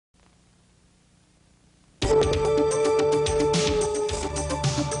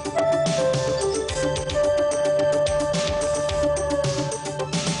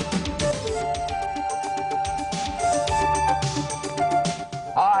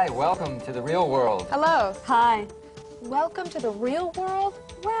welcome to the real world. Hello. Hi. Welcome to the real world?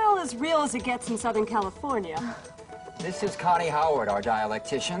 Well, as real as it gets in Southern California. This is Connie Howard, our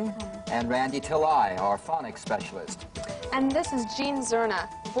dialectician, and Randy Tillai, our phonics specialist. And this is Jean Zerna,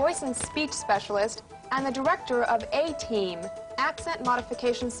 voice and speech specialist, and the director of A-Team, Accent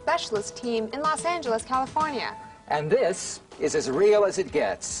Modification Specialist Team in Los Angeles, California. And this is as real as it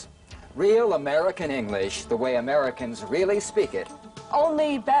gets. Real American English, the way Americans really speak it.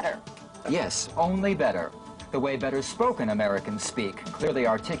 Only better. Yes, only better. The way better spoken Americans speak, clearly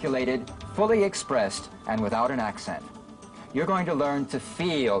articulated, fully expressed, and without an accent. You're going to learn to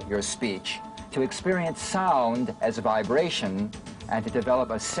feel your speech, to experience sound as vibration, and to develop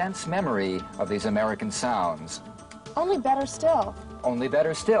a sense memory of these American sounds. Only better still. Only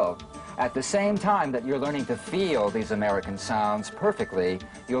better still. At the same time that you're learning to feel these American sounds perfectly,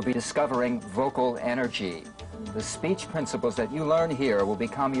 you'll be discovering vocal energy. The speech principles that you learn here will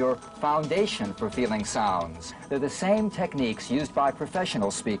become your foundation for feeling sounds. They're the same techniques used by professional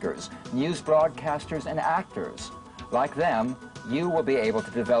speakers, news broadcasters, and actors. Like them, you will be able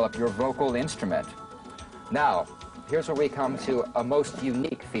to develop your vocal instrument. Now, here's where we come to a most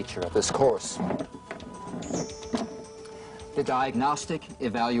unique feature of this course. The Diagnostic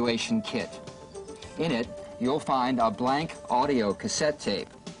Evaluation Kit. In it, you'll find a blank audio cassette tape.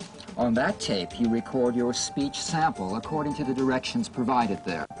 On that tape, you record your speech sample according to the directions provided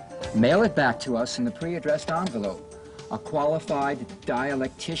there. Mail it back to us in the pre-addressed envelope. A qualified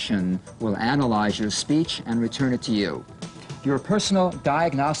dialectician will analyze your speech and return it to you. Your personal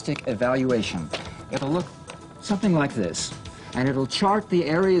diagnostic evaluation. It'll look something like this, and it'll chart the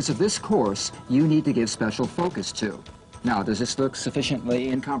areas of this course you need to give special focus to. Now, does this look sufficiently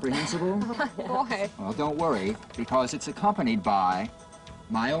incomprehensible? Boy. Well, don't worry, because it's accompanied by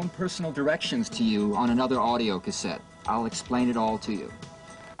my own personal directions to you on another audio cassette. I'll explain it all to you.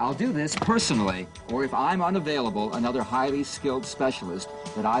 I'll do this personally, or if I'm unavailable, another highly skilled specialist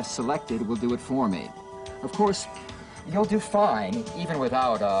that I've selected will do it for me. Of course, you'll do fine, even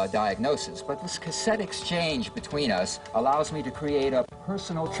without a diagnosis, but this cassette exchange between us allows me to create a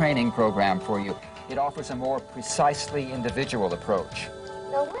personal training program for you. It offers a more precisely individual approach.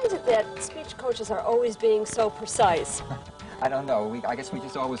 Now, why is it that speech coaches are always being so precise? I don't know. I guess we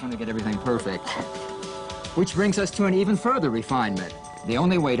just always want to get everything perfect. Which brings us to an even further refinement. The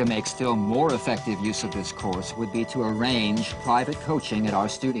only way to make still more effective use of this course would be to arrange private coaching at our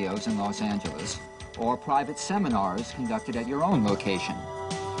studios in Los Angeles, or private seminars conducted at your own location.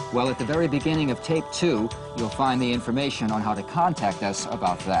 Well, at the very beginning of tape 2, you'll find the information on how to contact us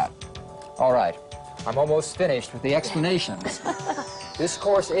about that. All right, I'm almost finished with the explanations. This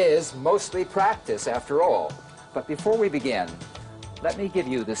course is mostly practice, after all. But before we begin, let me give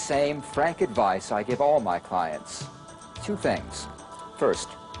you the same frank advice I give all my clients. 2 things. First,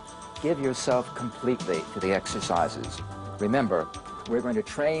 give yourself completely to the exercises. Remember, we're going to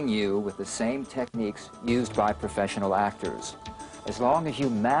train you with the same techniques used by professional actors. As long as you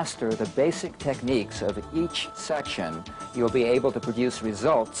master the basic techniques of each section, you'll be able to produce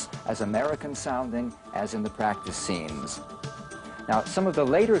results as American sounding as in the practice scenes. Now, some of the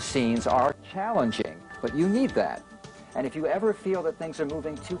later scenes are challenging, but you need that. And if you ever feel that things are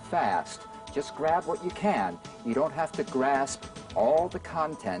moving too fast, just grab what you can. You don't have to grasp all the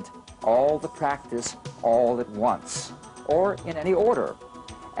content, all the practice, all at once, or in any order.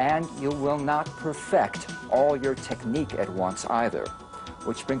 And you will not perfect all your technique at once either.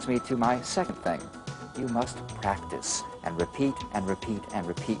 Which brings me to my second thing. You must practice and repeat and repeat and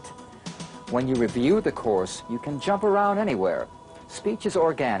repeat. When you review the course, you can jump around anywhere. Speech is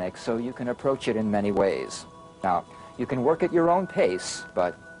organic, so you can approach it in many ways. Now, you can work at your own pace,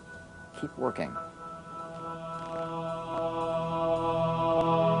 but keep working.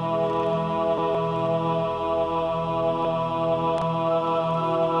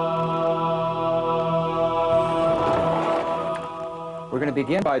 We're going to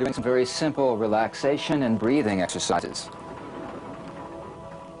begin by doing some very simple relaxation and breathing exercises.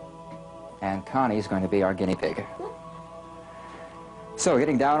 And Connie's going to be our guinea pig. So,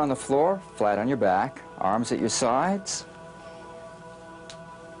 getting down on the floor, flat on your back, arms at your sides.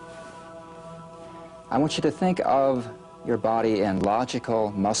 I want you to think of your body in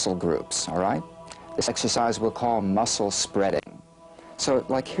logical muscle groups, all right? This exercise we'll call muscle spreading. So,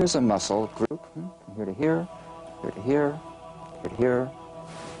 like, here's a muscle group, from here to here, here to here, here to here,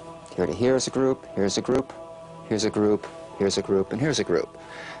 here to here is a group, here's a group, here's a group, here's a group, and here's a group.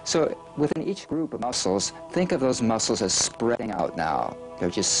 So within each group of muscles, think of those muscles as spreading out now.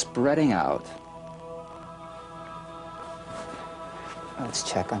 They're just spreading out. Let's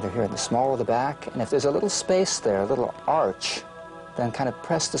check under here in the small of the back. And if there's a little space there, a little arch, then kind of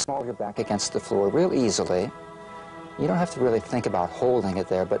press the small of your back against the floor real easily. You don't have to really think about holding it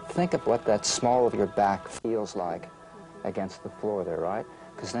there, but think of what that small of your back feels like against the floor there, right?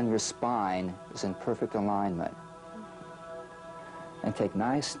 Because then your spine is in perfect alignment. And take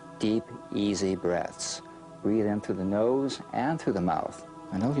nice, deep, easy breaths. Breathe in through the nose and through the mouth.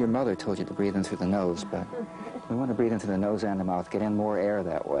 I know your mother told you to breathe in through the nose, but we want to breathe in through the nose and the mouth. Get in more air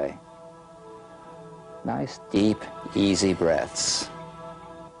that way. Nice, deep, easy breaths.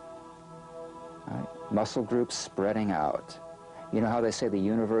 All right. Muscle groups spreading out. You know how they say the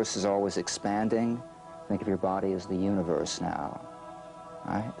universe is always expanding? Think of your body as the universe now,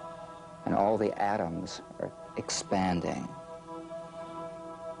 right? And all the atoms are expanding.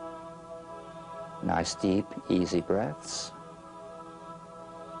 Nice, deep, easy breaths.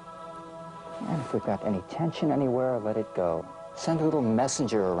 And if we've got any tension anywhere, let it go. Send a little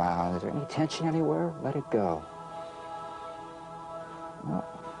messenger around. Is there any tension anywhere? Let it go. No.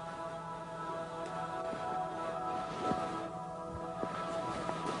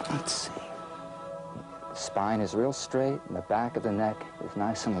 Let's see. The spine is real straight, and the back of the neck is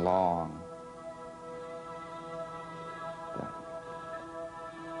nice and long. Good.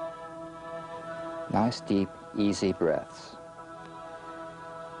 Nice, deep, easy breaths.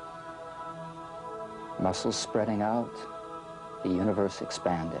 Muscles spreading out, the universe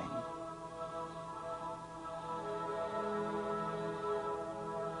expanding.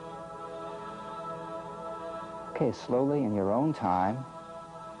 Okay, slowly in your own time,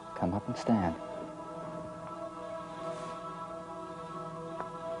 come up and stand.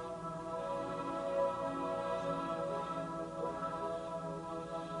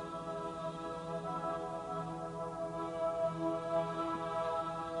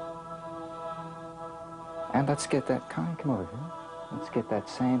 And let's get that, come over here. Let's get that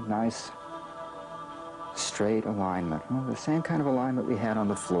same nice, straight alignment. The same kind of alignment we had on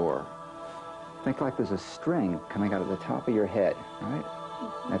the floor. Think like there's a string coming out of the top of your head, right?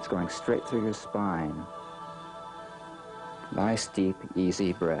 That's going straight through your spine. Nice, deep,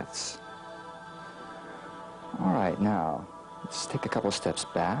 easy breaths. All right, now, let's take a couple steps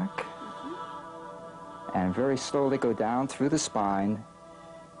back. And very slowly go down through the spine,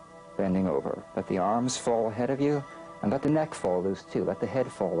 bending over. Let the arms fall ahead of you, and let the neck fall loose too. Let the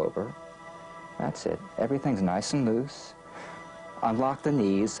head fall over. That's it. Everything's nice and loose. Unlock the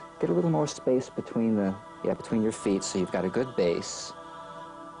knees. Get a little more space between between your feet so you've got a good base.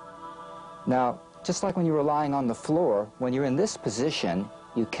 Now, just like when you were lying on the floor, when you're in this position,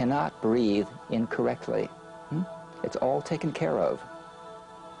 you cannot breathe incorrectly. It's all taken care of.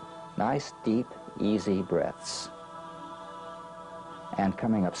 Nice, deep, easy breaths. And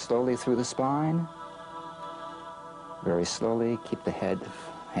coming up slowly through the spine. Very slowly, keep the head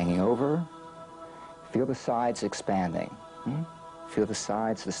hanging over. Feel the sides expanding. Feel the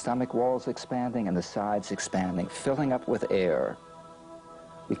sides, the stomach walls expanding and the sides expanding, filling up with air.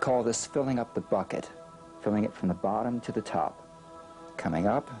 We call this filling up the bucket, filling it from the bottom to the top. Coming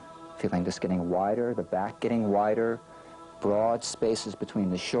up, feeling this getting wider, the back getting wider, broad spaces between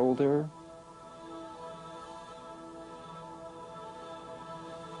the shoulder.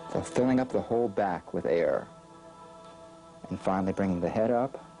 So filling up the whole back with air. And finally bringing the head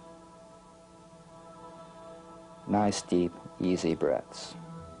up. Nice, deep, easy breaths.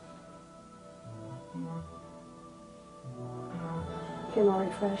 Feel more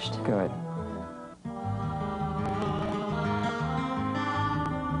refreshed. Good.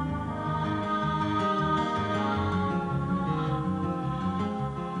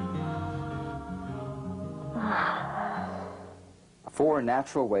 Four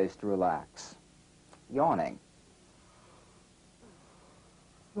natural ways to relax. Yawning.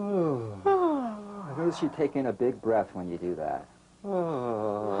 I notice you take in a big breath when you do that.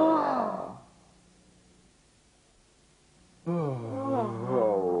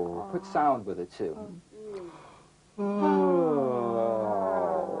 Put sound with it too.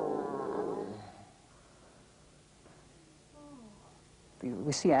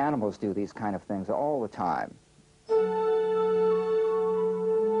 We see animals do these kind of things all the time.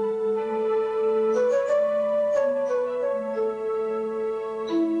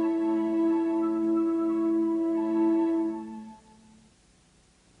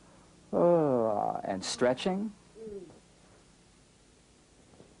 And stretching.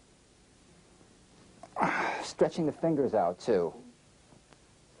 Stretching the fingers out too.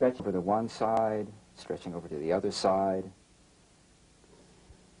 Stretching over to one side, stretching over to the other side.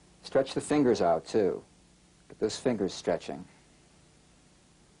 Stretch the fingers out too. Get those fingers stretching.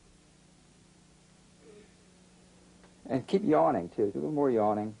 And keep yawning too. Do a little more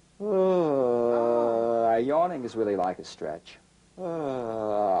yawning. Yawning is really like a stretch.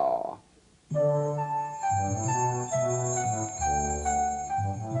 Oh.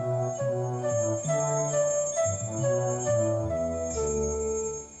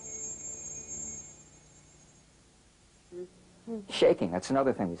 Shaking, that's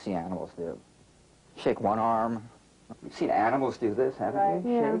another thing we see animals do. Shake one arm. You've seen animals do this, haven't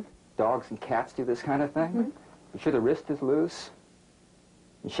you? Yeah. Shake. Dogs and cats do this kind of thing. You sure the wrist is loose?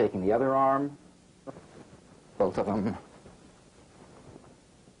 You're shaking the other arm. Both of them.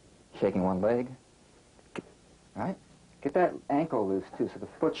 Shaking one leg. Right? Get that ankle loose, too, so the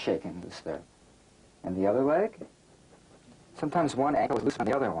foot's shaking loose there. And the other leg. Sometimes one ankle is loose on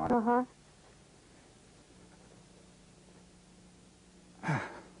the other one. Uh-huh.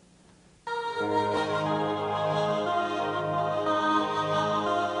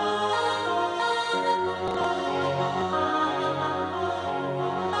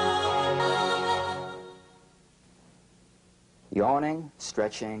 Yawning,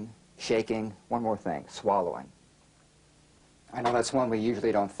 stretching, shaking. One more thing, swallowing. I know that's one we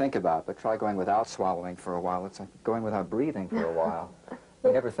usually don't think about, but try going without swallowing for a while. It's like going without breathing for a while.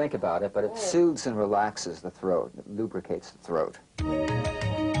 We never think about it, but it soothes and relaxes the throat. It lubricates the throat.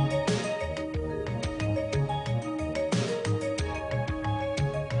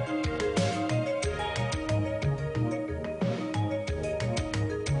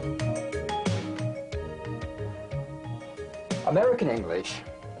 American English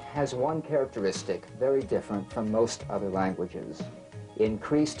has one characteristic very different from most other languages: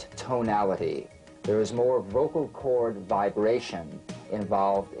 increased tonality. There is more vocal cord vibration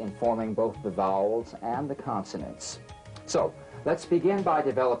involved in forming both the vowels and the consonants. So let's begin by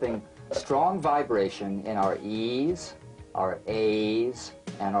developing strong vibration in our E's, our A's,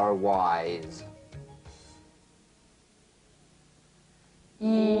 and our Y's.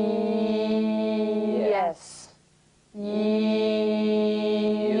 Yes.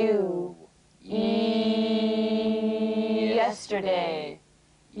 You. Yesterday.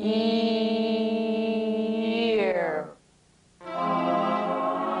 Year.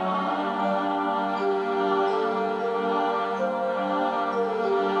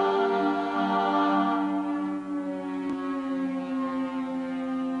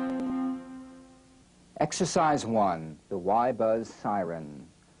 Exercise 1, the Y-buzz siren.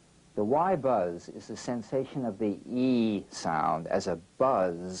 The Y-buzz is the sensation of the E sound as a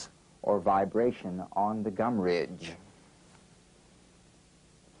buzz or vibration on the gum ridge.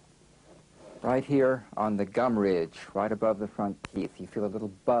 Right here on the gum ridge, right above the front teeth, you feel a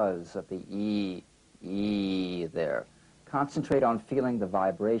little buzz of the E there. Concentrate on feeling the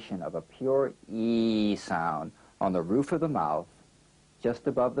vibration of a pure E sound on the roof of the mouth, just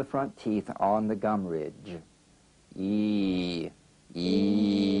above the front teeth on the gum ridge. E,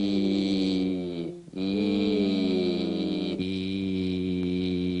 E, E.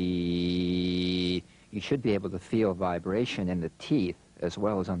 You should be able to feel vibration in the teeth as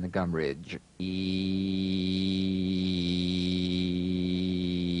well as on the gum ridge. E,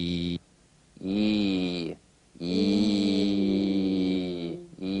 E, E,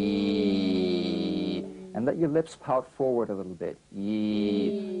 E. And let your lips pout forward a little bit.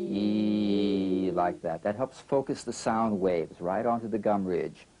 E, like that. That helps focus the sound waves right onto the gum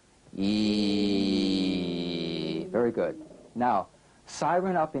ridge. E. Very good. Now,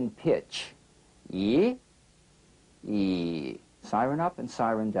 siren up in pitch. E, E. Siren up and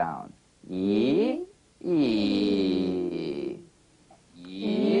siren down. E, E.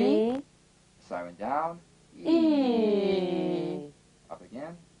 E. Siren down. E. Up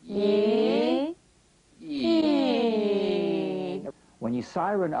again. E. E. When you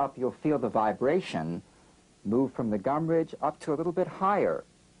siren up, you'll feel the vibration move from the gum ridge up to a little bit higher.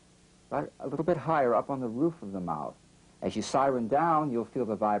 A little bit higher up on the roof of the mouth. As you siren down, you'll feel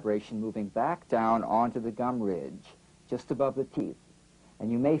the vibration moving back down onto the gum ridge, just above the teeth.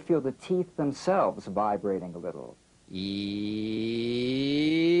 And you may feel the teeth themselves vibrating a little. E,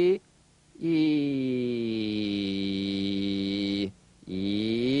 E,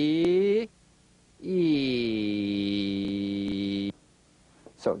 E, E.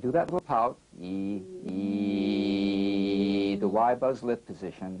 So do that little pout, E, E, the Y-buzz lip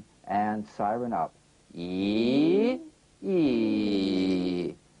position, and siren up. E,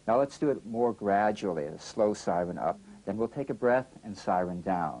 E. Now let's do it more gradually, a slow siren up. Then we'll take a breath and siren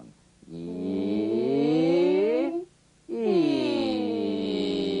down. E, E.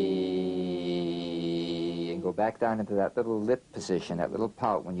 And go back down into that little lip position, that little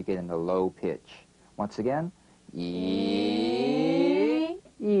pout when you get in the low pitch. Once again, E,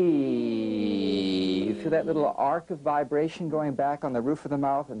 E. You feel that little arc of vibration going back on the roof of the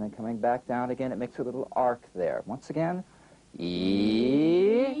mouth and then coming back down again. It makes a little arc there. Once again,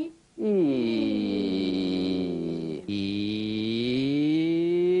 E, E,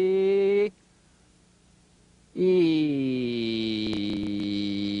 E, E,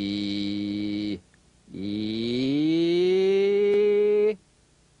 E,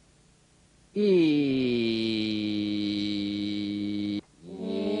 E.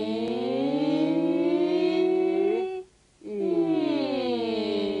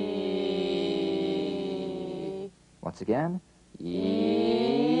 Once again,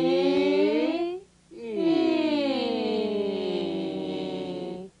 E, E.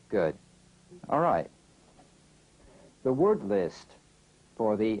 Good. All right. The word list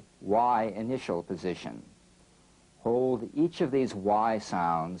for the Y initial position. Hold each of these Y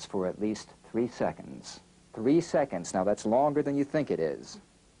sounds for at least 3 seconds. 3 seconds. Now, that's longer than you think it is.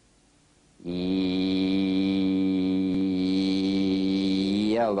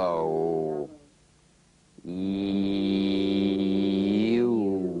 Yellow. Ew.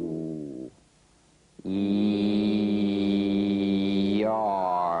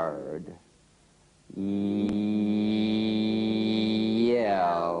 Yard.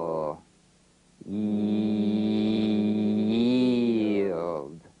 Yell.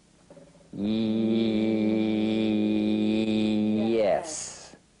 Yield.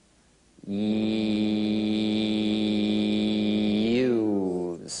 Yes. Use.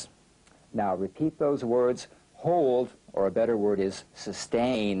 Now repeat those words. Hold, or a better word is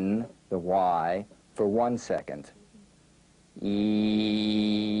sustain the Y for 1 second. Yellow.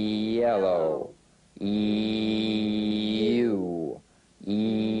 Ew.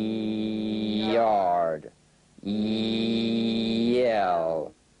 Yard.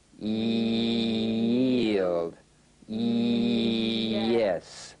 Yell. Yield.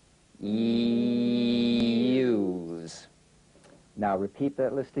 Yes. Use. Now repeat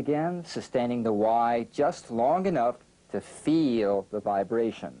that list again, sustaining the Y just long enough to feel the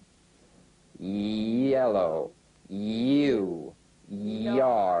vibration. Yellow. You.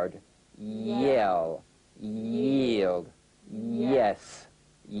 Yard. Yell. Yield. Yes.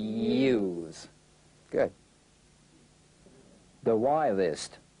 Use. Good. The Y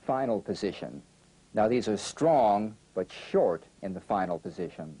list, final position. Now these are strong but short in the final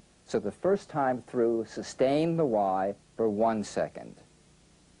position. So the first time through, sustain the Y for 1 second.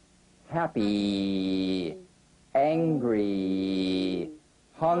 Happy, angry,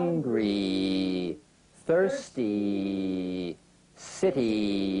 hungry, thirsty,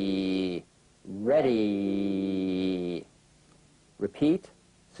 city, ready. Repeat,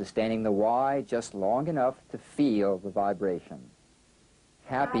 sustaining the Y just long enough to feel the vibration.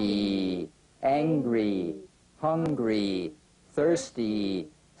 Happy, angry, hungry, thirsty,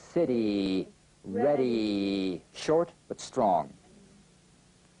 city, ready. Short but strong.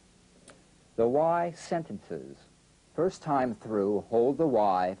 The Y sentences. First time through, hold the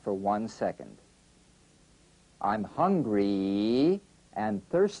Y for 1 second. I'm hungry and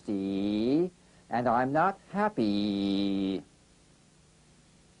thirsty, and I'm not happy.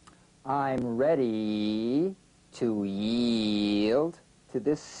 I'm ready to yield to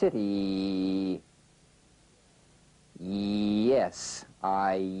this city. Yes,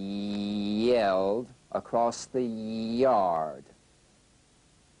 I yelled across the yard.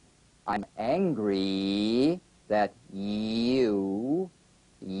 I'm angry that you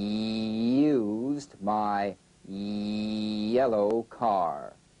used my yellow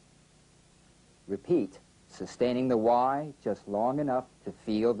car. Repeat, sustaining the Y just long enough to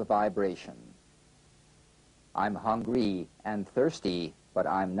feel the vibration. I'm hungry and thirsty, but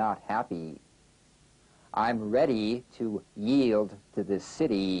I'm not happy. I'm ready to yield to this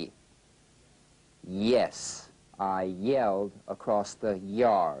city. Yes, I yelled across the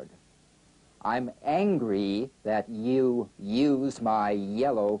yard. I'm angry that you used my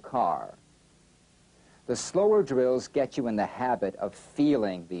yellow car. The slower drills get you in the habit of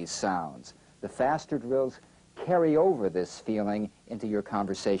feeling these sounds. The faster drills carry over this feeling into your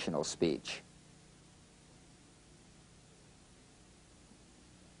conversational speech.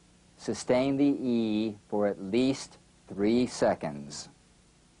 Sustain the E for at least 3 seconds,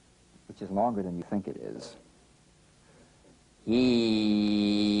 which is longer than you think it is.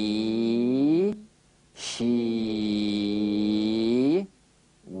 He, she,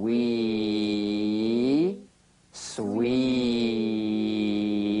 we,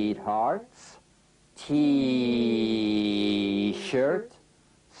 sweethearts, T-shirt,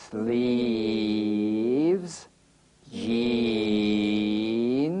 sleeves,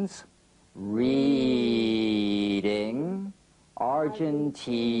 jeans, reading,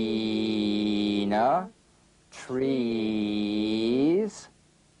 Argentina, trees,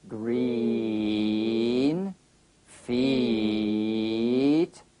 green, fields.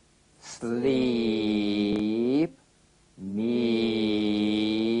 sleep,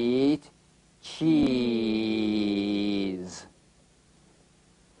 meat, cheese.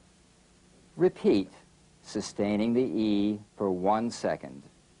 Repeat, sustaining the E for 1 second.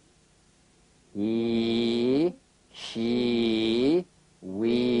 He, she,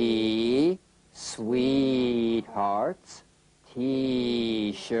 we, sweethearts,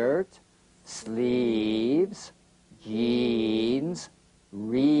 T-shirt, sleeves, jeans,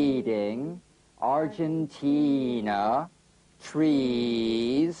 reading, Argentina,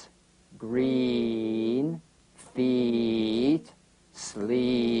 trees, green, feet,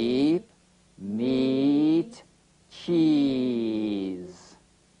 sleep, meat, cheese.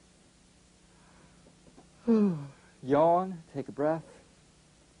 Yawn, take a breath,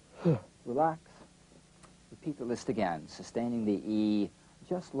 relax. Repeat the list again, sustaining the E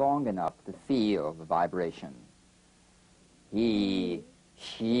just long enough to feel the vibration. He,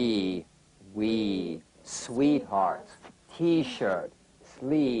 she, we, sweethearts, T-shirt,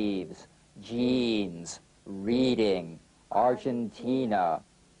 sleeves, jeans, reading, Argentina,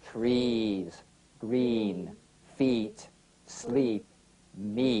 trees, green, feet, sleep,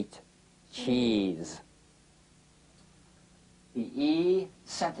 meat, cheese. The E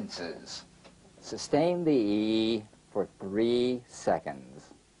sentences. Sustain the E for 3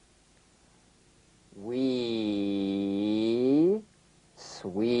 seconds. We,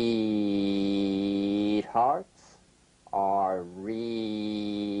 sweethearts, are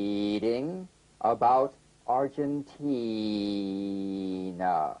reading about Argentina.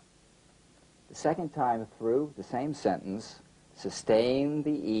 The second time through the same sentence, sustain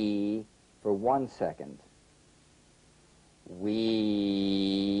the E for 1 second.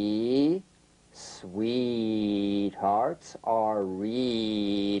 We, sweethearts, are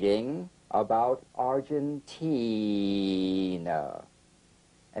reading about Argentina.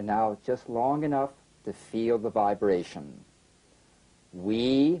 And now just long enough to feel the vibration.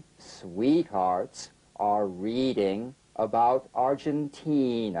 We, sweethearts, are reading about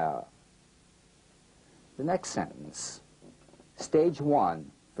Argentina. The next sentence, stage 1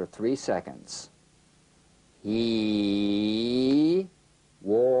 for 3 seconds. He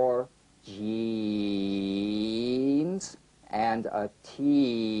wore jeans and a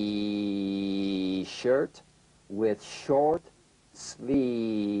T-shirt with short sleeves.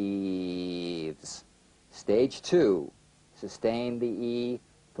 Stage 2, sustain the E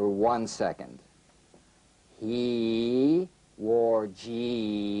for 1 second. He wore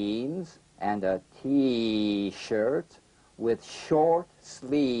jeans and a T-shirt with short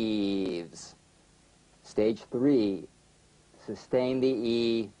sleeves. Stage 3, sustain the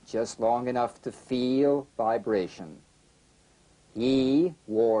E just long enough to feel vibration. He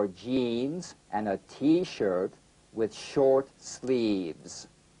wore jeans and a T-shirt with short sleeves.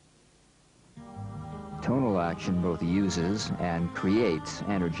 Tonal action both uses and creates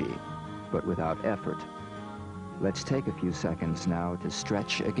energy, but without effort. Let's take a few seconds now to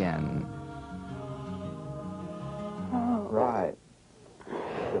stretch again. Oh. Right.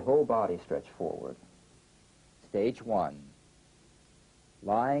 The whole body stretch forward. Stage 1.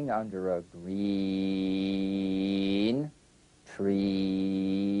 Lying under a green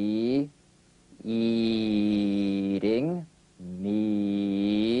tree, eating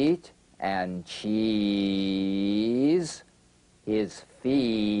meat and cheese, his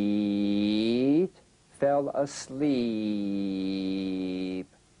feet fell asleep.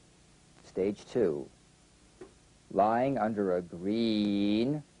 Stage 2. Lying under a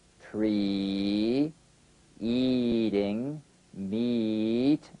green tree, eating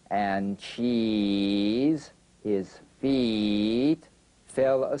meat and cheese, his feet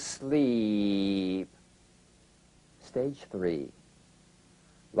fell asleep. Stage 3.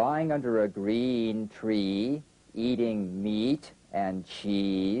 Lying under a green tree, eating meat and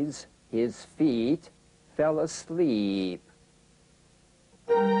cheese, his feet fell asleep.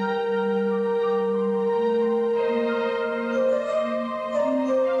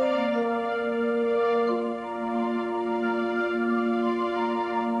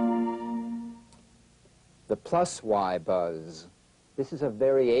 The plus Y buzz. This is a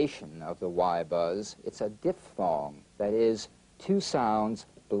variation of the Y buzz. It's a diphthong, that is, 2 sounds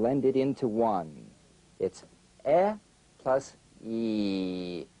blended into one. It's E plus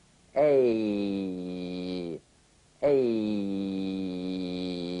E, A.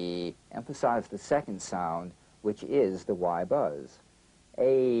 Emphasize the second sound, which is the Y buzz.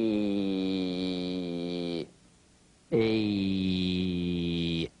 A. A.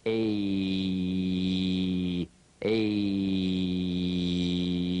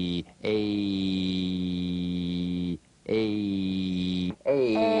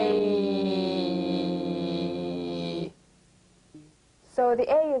 So the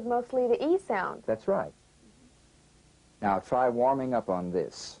A is mostly the E sound. That's right. Now try warming up on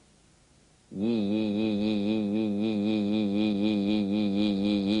this. Yee, yee, yee, yee, yee,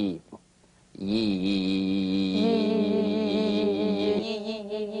 yee, yee, yee, yee, yee.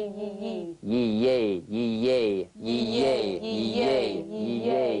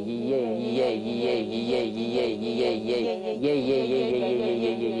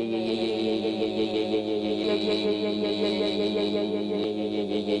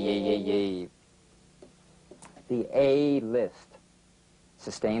 The A list.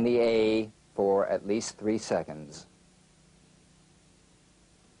 Sustain the A for at least 3 seconds.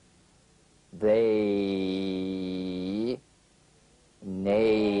 They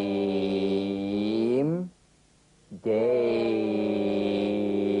name David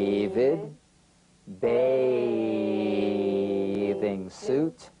bathing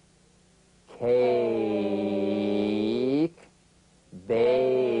suit, cake, baby,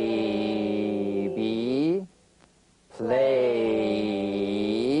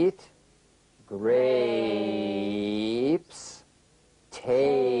 plate, grapes,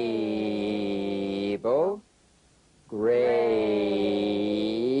 table, gray.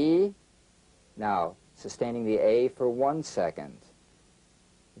 Now, sustaining the A for 1 second.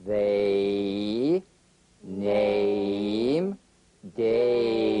 They name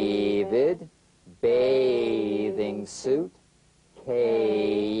David bathing suit,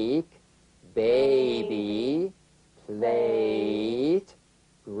 cake, baby, plate,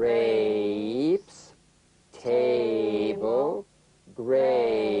 grapes, table,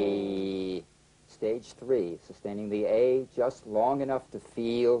 gray. Stage 3, sustaining the A just long enough to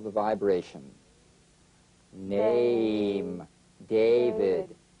feel the vibration. Name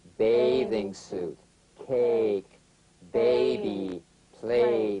David bathing suit, cake, baby,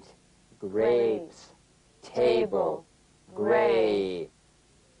 plate, grapes, table, gray.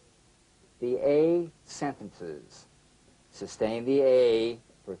 The A sentences. Sustain the A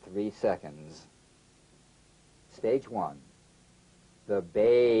for 3 seconds. Stage 1. The baby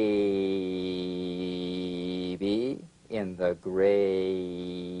in the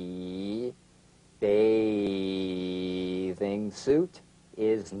gray bathing suit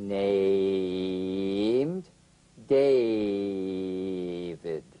is named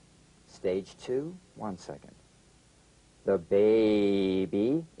David. Stage 2, 1 second. The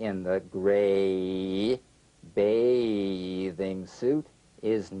baby in the gray bathing suit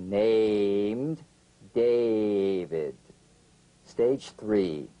is named David. Stage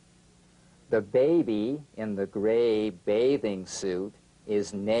 3. The baby in the gray bathing suit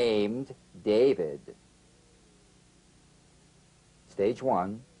is named David. Stage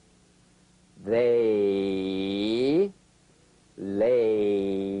 1. They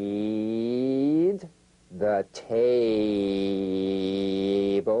laid the table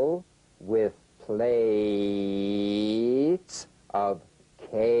with plates of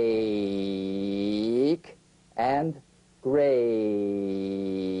cake and grapes.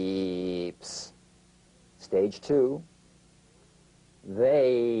 Stage 2.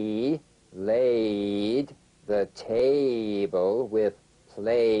 They laid the table with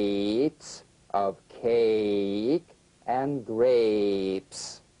plates of cake and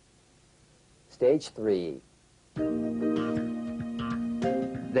grapes. Stage 3.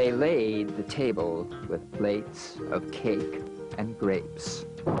 They laid the table with plates of cake and grapes.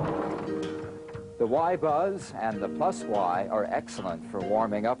 The Y buzz and the plus Y are excellent for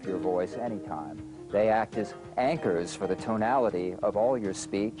warming up your voice anytime. They act as anchors for the tonality of all your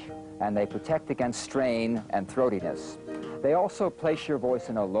speech, and they protect against strain and throatiness. They also place your voice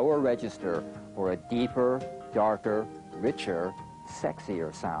in a lower register for a deeper, darker, richer,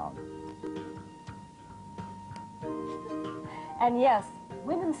 sexier sound. And yes,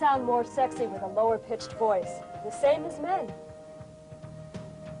 women sound more sexy with a lower-pitched voice, the same as men.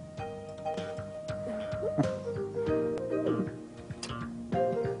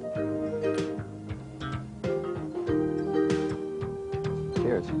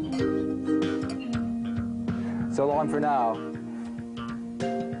 Cheers. So long for now.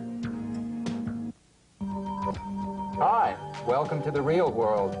 Hi, welcome to the real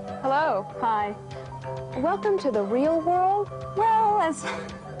world. Hello. Hi. Welcome to the real world? Well, as...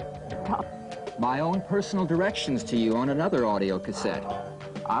 My own personal directions to you on another audio cassette.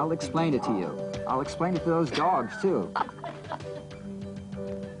 I'll explain it to you. I'll explain it to those dogs, too.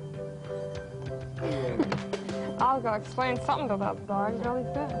 I'll go explain something to that dog really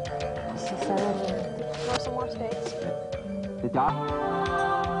good. Or some more steaks. The doc...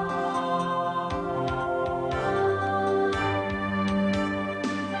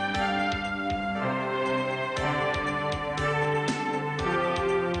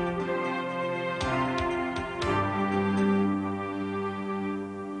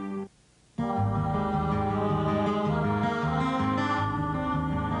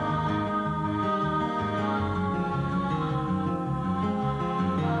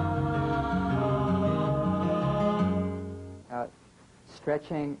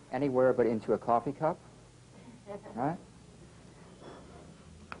 stretching anywhere but into a coffee cup. Right?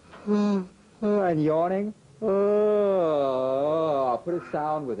 And yawning. Put a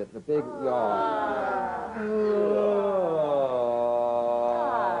sound with it, the big yawn.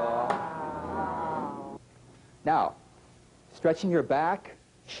 Now, stretching your back,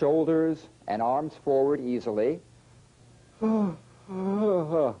 shoulders, and arms forward easily. And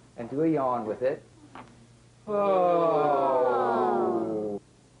do a yawn with it.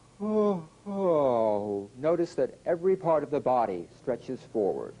 Notice that every part of the body stretches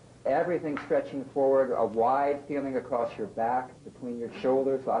forward. Everything stretching forward, a wide feeling across your back, between your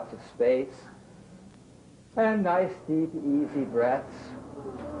shoulders, lots of space. And nice, deep, easy breaths.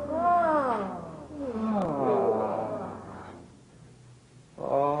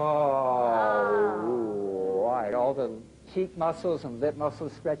 Right, all the cheek muscles and lip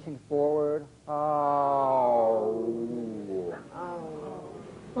muscles stretching forward.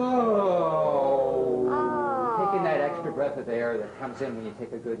 Taking that extra breath of air that comes in when you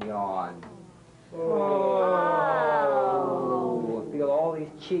take a good yawn. Feel all these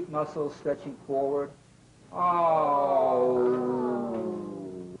cheek muscles stretching forward. Ow,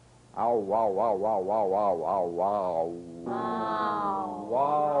 wow, wow, wow, wow, wow, wow, wow. Wow,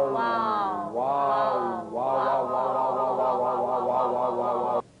 wow, wow, wow,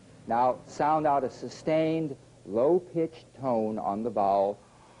 wow. Now sound out a sustained, low-pitched tone on the vowel.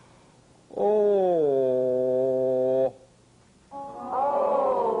 Oh.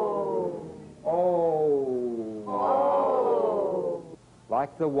 Oh. Oh.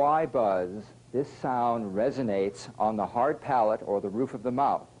 Like the Y buzz, this sound resonates on the hard palate or the roof of the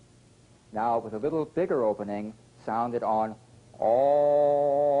mouth. Now, with a little bigger opening, sound it on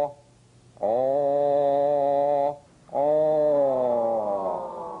oh, oh,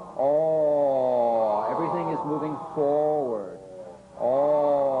 oh, oh. Everything is moving forward.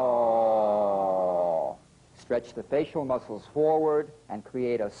 Oh. Stretch the facial muscles forward and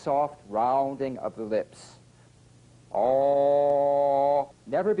create a soft rounding of the lips. Oh.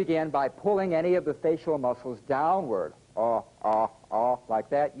 Never begin by pulling any of the facial muscles downward. Like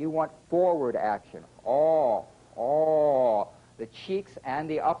that. You want forward action. Oh. The cheeks and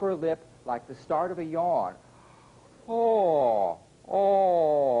the upper lip like the start of a yawn. Oh.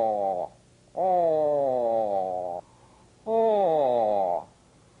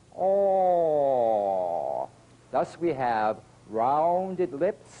 Thus we have rounded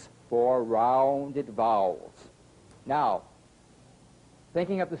lips for rounded vowels. Now,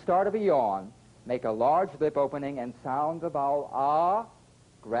 thinking of the start of a yawn, make a large lip opening and sound the vowel ah.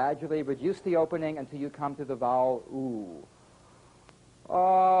 Gradually reduce the opening until you come to the vowel oo.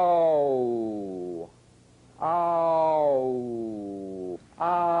 Oh. Ow.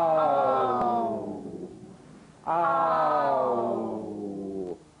 Ow.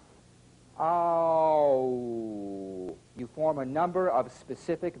 Ow. Ow. You form a number of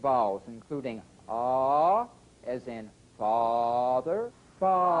specific vowels, including ah, as in father,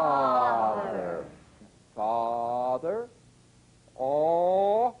 father, father.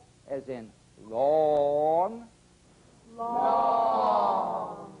 Oh, as in lawn,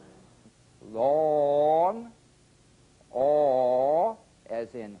 lawn, lawn. Oh,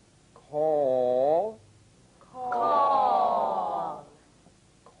 as in call, call,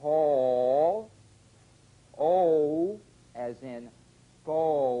 call. Oh, as in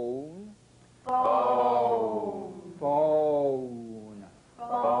phone, phone, phone,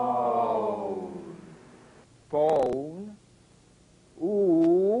 phone, phone.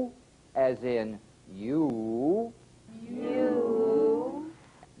 Ooh, as in you, you,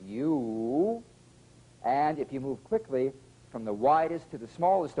 you. And if you move quickly from the widest to the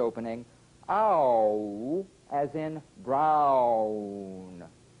smallest opening, ow, as in brown,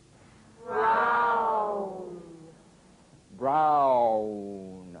 brown,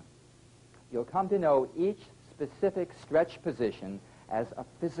 brown. You'll come to know each specific stretch position as a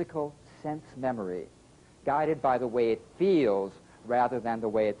physical sense memory, guided by the way it feels rather than the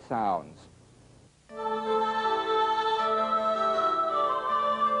way it sounds.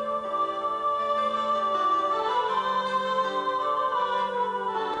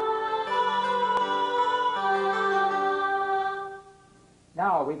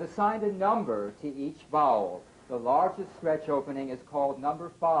 Now, we've assigned a number to each vowel. The largest stretch opening is called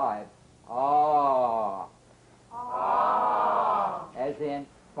number 5. Ah. Ah. As in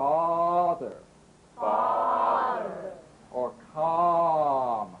father. Father. Or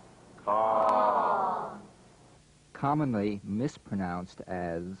calm. Calm. Commonly mispronounced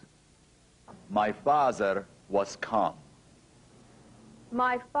as my father was calm.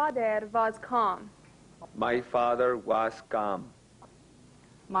 My father was calm. My father was calm.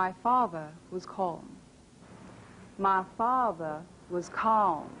 My father was calm. My father was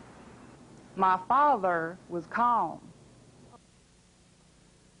calm. My father was calm.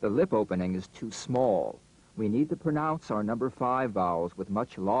 The lip opening is too small. We need to pronounce our number 5 vowels with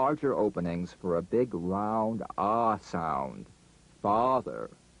much larger openings for a big round ah sound. Father,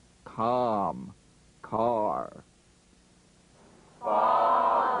 calm, car.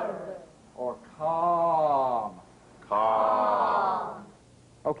 Father. Or calm. Calm.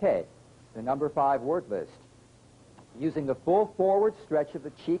 Okay, the number 5 word list. Using the full forward stretch of the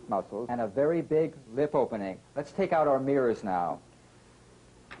cheek muscles and a very big lip opening. Let's take out our mirrors now.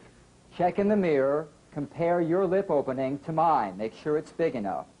 Check in the mirror. Compare your lip opening to mine. Make sure it's big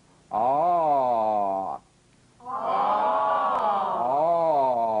enough. Ah. Ah.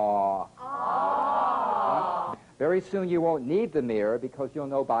 Ah. Very soon you won't need the mirror because you'll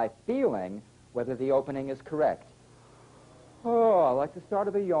know by feeling whether the opening is correct. Oh, I like to start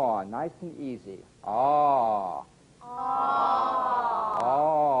with a yawn, nice and easy. Ah. Ah.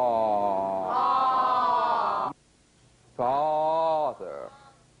 Ah. Father.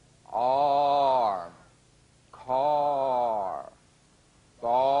 Arm. Car.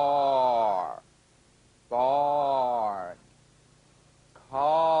 Bar. Barn.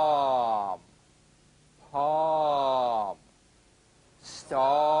 Calm. Palm.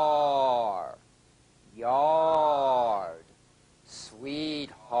 Star. Yard.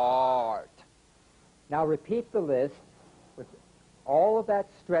 Sweetheart. Now repeat the list with all of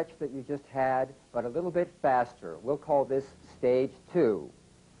that stretch that you just had, but a little bit faster. We'll call this stage 2.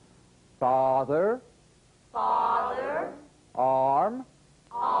 Father. Father. Arm.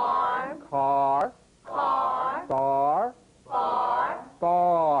 Arm. Car. Car. Bar. Bar.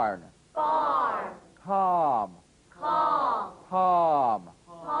 Barn. Barn. Calm. Calm. Palm.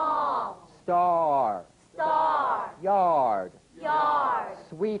 Palm. Star. Star. Yard. Yard.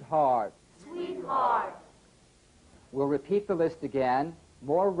 Sweetheart. Sweetheart. We'll repeat the list again,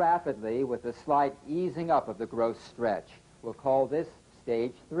 more rapidly with a slight easing up of the gross stretch. We'll call this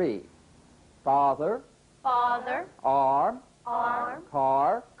stage 3. Father. Father. Arm. Arm.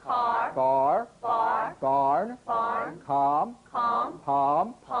 Car. Car. Bar. Bar. Barn. Barn. Calm. Calm.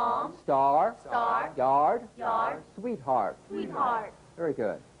 Palm. Palm. Star. Star. Yard. Yard. Sweetheart. Sweetheart. Very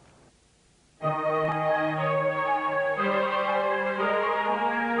good.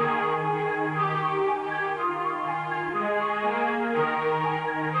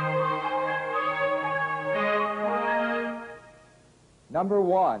 Number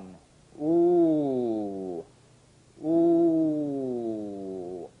 1. Ooh.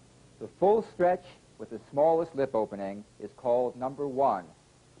 Ooh. The full stretch with the smallest lip opening is called number 1.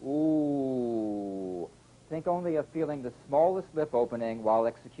 Ooh. Think only of feeling the smallest lip opening while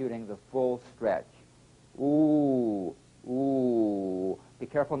executing the full stretch. Ooh. Ooh. Be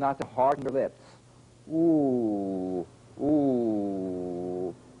careful not to harden your lips. Ooh.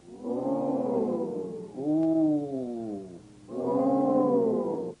 Ooh. Ooh. Ooh.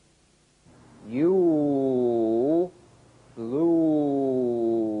 Ooh. You.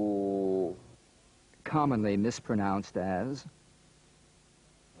 Blue. Commonly mispronounced as.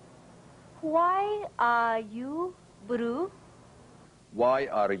 Why are you blue? Why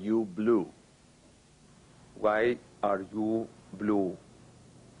are you blue? Why are you blue?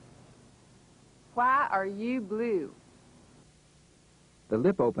 Why are you blue? The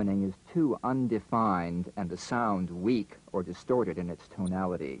lip opening is too undefined and the sound weak or distorted in its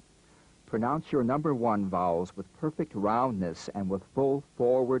tonality. Pronounce your number 1 vowels with perfect roundness and with full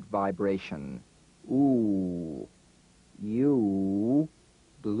forward vibration. Ooh. You.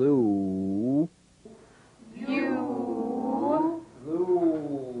 Blue. You.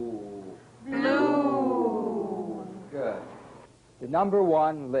 Blue. Blue. Good. The number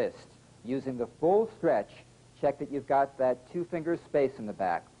 1 list. Using the full stretch, check that you've got that 2-finger space in the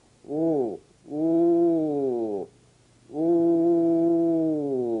back. Ooh. Ooh.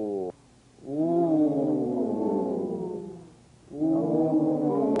 Ooh. Ooh.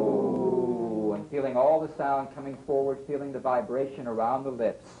 Ooh. And feeling all the sound coming forward, feeling the vibration around the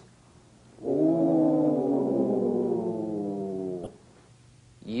lips. Ooh.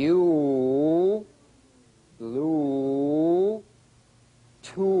 You. Blue.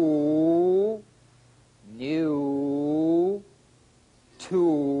 Two. New.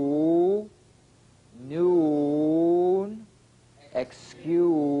 To. Noon.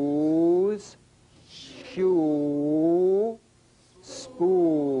 Excuse. Shoe.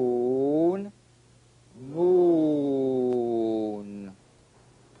 Spoon. Moon.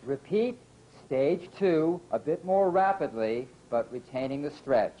 Repeat stage 2 a bit more rapidly, but retaining the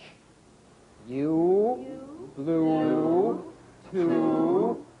stretch. You. Blue.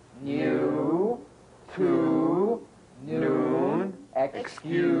 to, new, to, noon,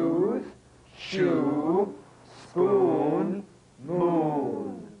 excuse, shoe, spoon,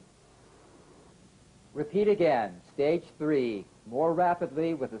 moon. Repeat again, stage 3, more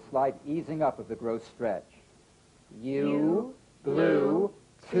rapidly with a slight easing up of the gross stretch. You, blue,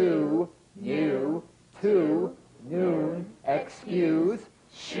 to, new, to, noon, excuse,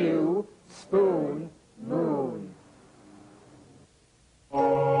 shoe, spoon, moon.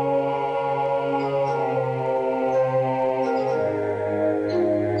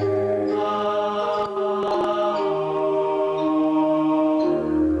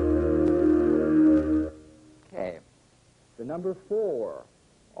 Okay, the number 4,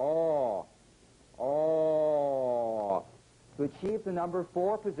 aw, aw. To achieve the number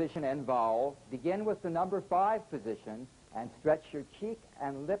 4 position and vowel, begin with the number 5 position and stretch your cheek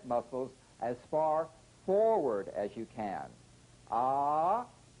and lip muscles as far forward as you can. Ah,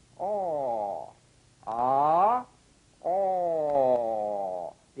 aw, ah,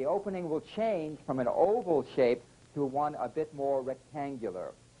 aw. The opening will change from an oval shape to one a bit more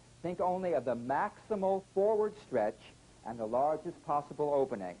rectangular. Think only of the maximal forward stretch and the largest possible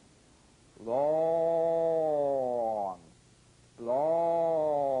opening. Long,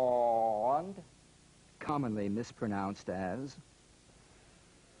 blonde, commonly mispronounced as.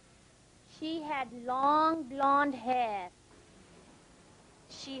 She had long blonde hair.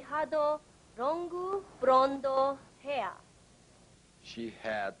 She had longu blondo hair. She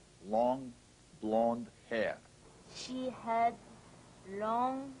had long blonde hair. She had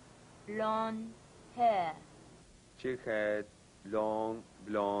long blonde hair. She had long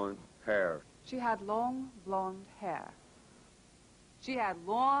blonde hair. She had long blonde hair. She had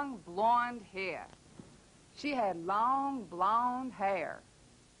long blonde hair. She had long blonde hair.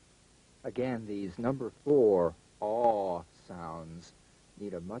 Again, these number 4 aw sounds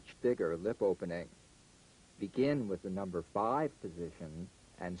need a much bigger lip opening. Begin with the number 5 position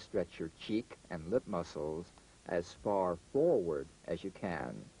and stretch your cheek and lip muscles as far forward as you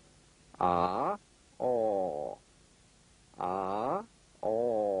can. Ah, aw. Ah,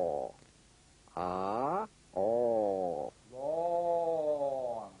 aw. Ah, aw.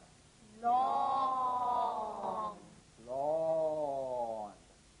 Long. Long. Long.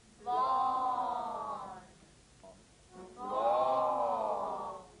 Long.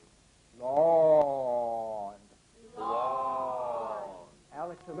 Long. Long. Long.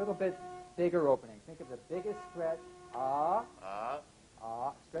 Alex, a little bit bigger opening. Think of the biggest stretch. Ah, Ah,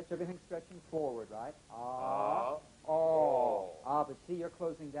 ah. Stretch, everything stretching forward, right? ah, Oh. Ah, but see, you're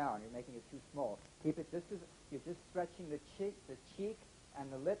closing down. You're making it too small. Keep it just as, you're just stretching the cheek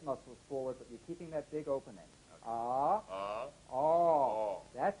and the lip muscles forward, but you're keeping that big opening. Ah, ah, oh.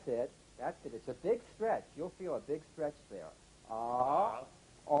 That's it. That's it. It's a big stretch. You'll feel a big stretch there. Ah,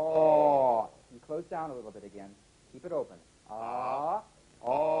 oh. You close down a little bit again. Keep it open. Ah,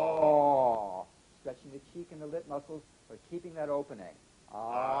 oh. Stretching the cheek and the lip muscles, but keeping that opening.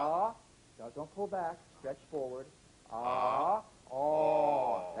 Ah, don't pull back. Stretch forward. Ah,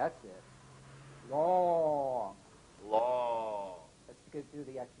 oh. That's it. Long. long. Let's do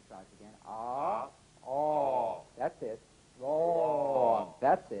the exercise again. Ah, oh. That's it. Long.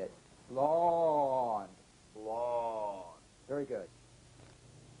 That's it. Long. Long. Very good.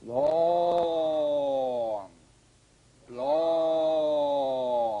 Long.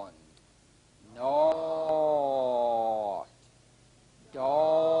 Blonde. North.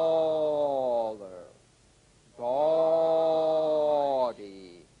 Dollar.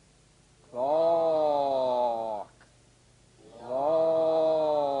 Body. Clock.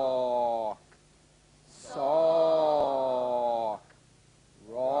 Lock. Sock.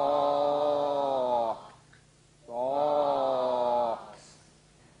 Rock. Box.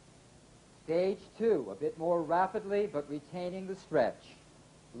 Stage 2, a bit more rapidly, but retaining the stretch.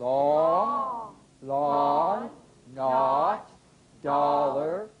 Long, blonde, knot,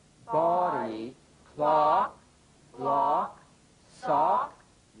 dollar, body, clock, lock, sock,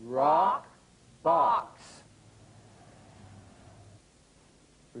 rock, box.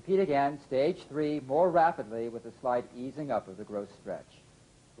 Repeat again, stage 3, more rapidly with a slight easing up of the gross stretch.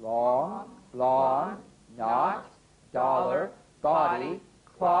 Long, blonde, knot, dollar, body,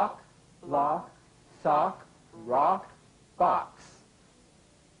 clock, lock, sock, rock, box.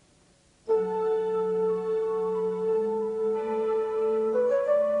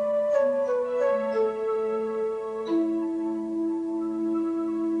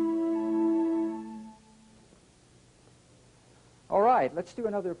 All right, let's do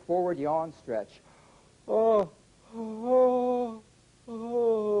another forward yawn stretch. Oh, oh,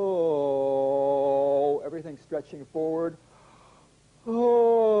 oh. Everything stretching forward.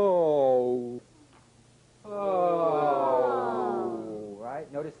 Oh. Oh.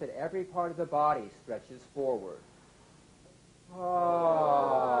 Right? Notice that every part of the body stretches forward.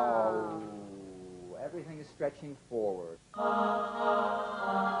 Oh. Everything is stretching forward. Oh.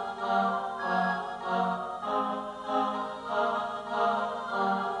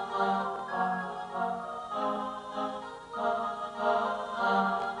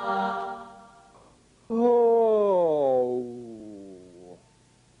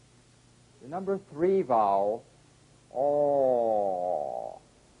 The number 3 vowel, oh.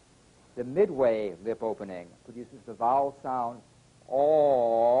 The midway lip opening produces the vowel sound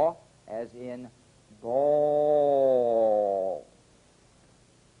oh, as in ball,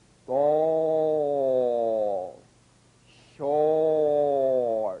 ball,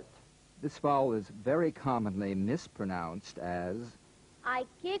 short. This vowel is very commonly mispronounced as I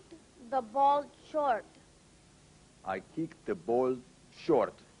kicked the ball short. I kicked the ball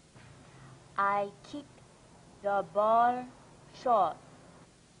short. I kicked the ball short.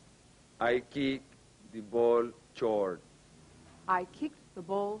 I kicked the ball short. I kicked the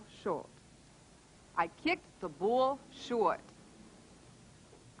ball short. I kicked the ball short.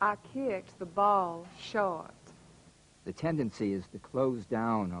 I kicked the ball short. The tendency is to close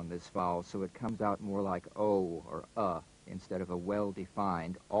down on this vowel so it comes out more like O or instead of a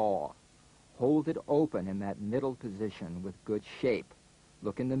well-defined aw. Hold it open in that middle position with good shape.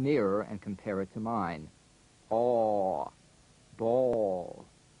 Look in the mirror and compare it to mine. Aw, ball,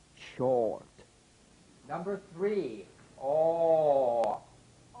 short. Number 3, aw.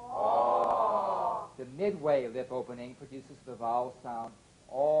 Aw. The midway lip opening produces the vowel sound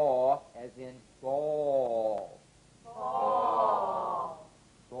aw, as in ball. Ball.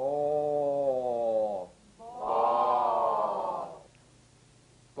 Ball. Ball.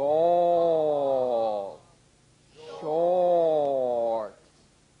 Ball. Short.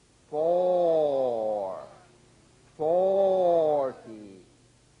 4. 40.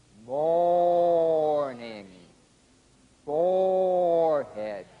 Morning.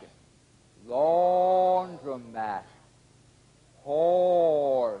 Forehead. Laundromat.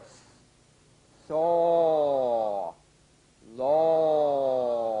 Horse. Saw.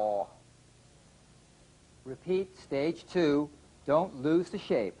 Law. Repeat stage 2. Don't lose the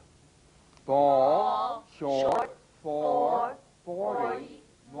shape. Ball, short, 4, 40,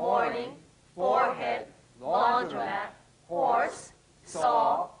 morning, forehead, laundromat, horse,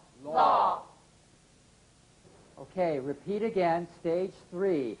 saw, law. Okay, repeat again, stage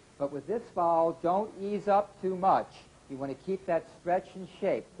 3. But with this vowel, don't ease up too much. You want to keep that stretch and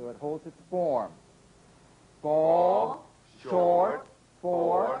shape so it holds its form. Ball, short,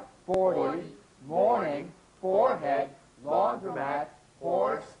 4, 40, morning, forehead, laundromat,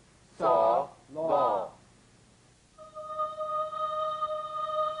 horse, saw, law.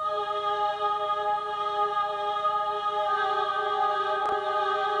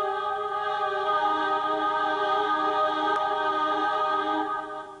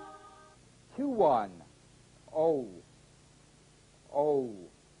 Two, 1. O. O.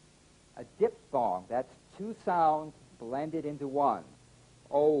 A diphthong. That's 2 sounds blended into one.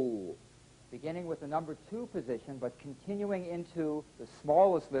 O. Beginning with the number 2 position, but continuing into the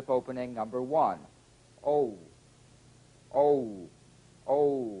smallest lip opening, number 1. O. O.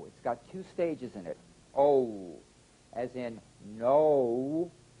 O. It's got 2 stages in it. O. As in no,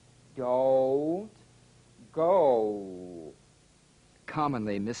 don't, go.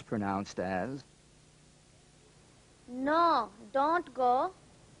 Commonly mispronounced as No, don't go.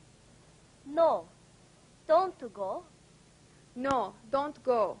 No, don't go. No, don't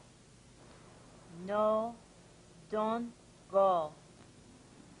go. No, don't go.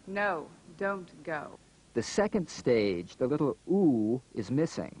 No, don't go. the second stage, the little oo, is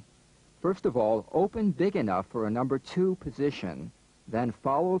missing. First of all, open big enough for a number 2 position, then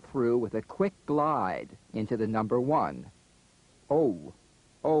follow through with a quick glide into the number 1. O,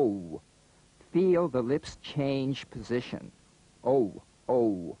 O. Feel the lips change position. O,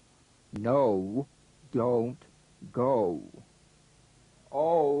 O. No, don't, go.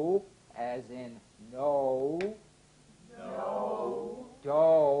 O, as in no, no,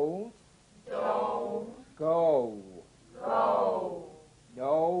 don't, go. Go.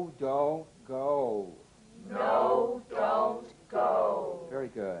 No, don't, go. No, don't, go. Very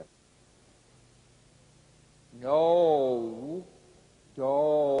good. No,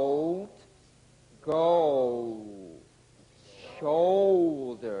 don't, go.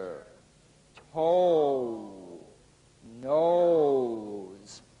 Shoulder, toe,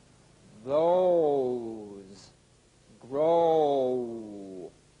 nose, those,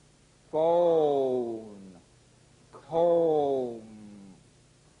 grow, phone, comb,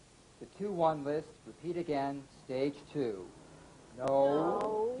 1 list, repeat again, stage 2.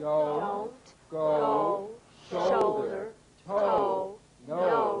 No, don't, go, shoulder, toe,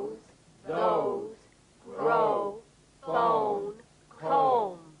 nose, grow, bone,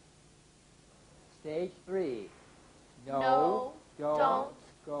 comb. Stage 3. No, don't,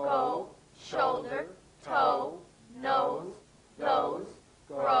 go, shoulder, toe, nose,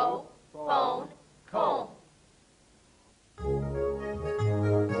 grow, bone, comb.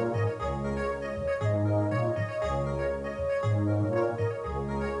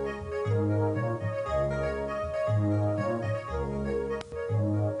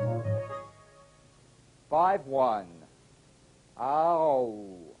 Five one.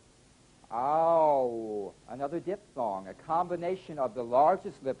 Ow. Ow. Another diphthong, a combination of the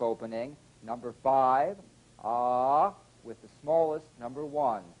largest lip opening, number 5, ah, with the smallest, number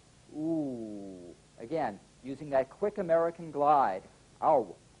 1. Ooh. Again, using that quick American glide.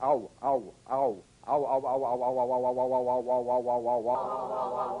 Ow, ow, ow, ow. Ow, ow, ow, ow, ow, ow, ow, ow, ow, ow, ow, ow, ow.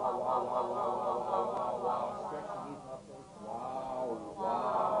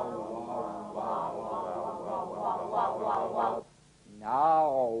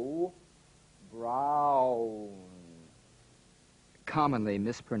 Now, brown. Commonly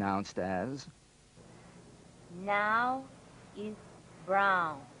mispronounced as Now is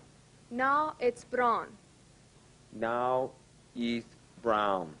brown. Now it's brown. Now is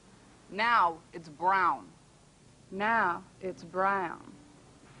brown. Now it's brown. Now it's brown.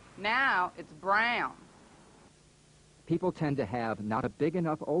 Now it's brown. People tend to have not a big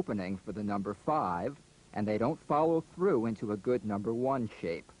enough opening for the number 5, and they don't follow through into a good number 1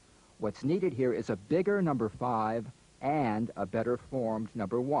 shape. What's needed here is a bigger number 5 and a better formed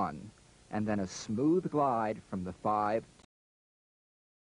number 1, and then a smooth glide from the 5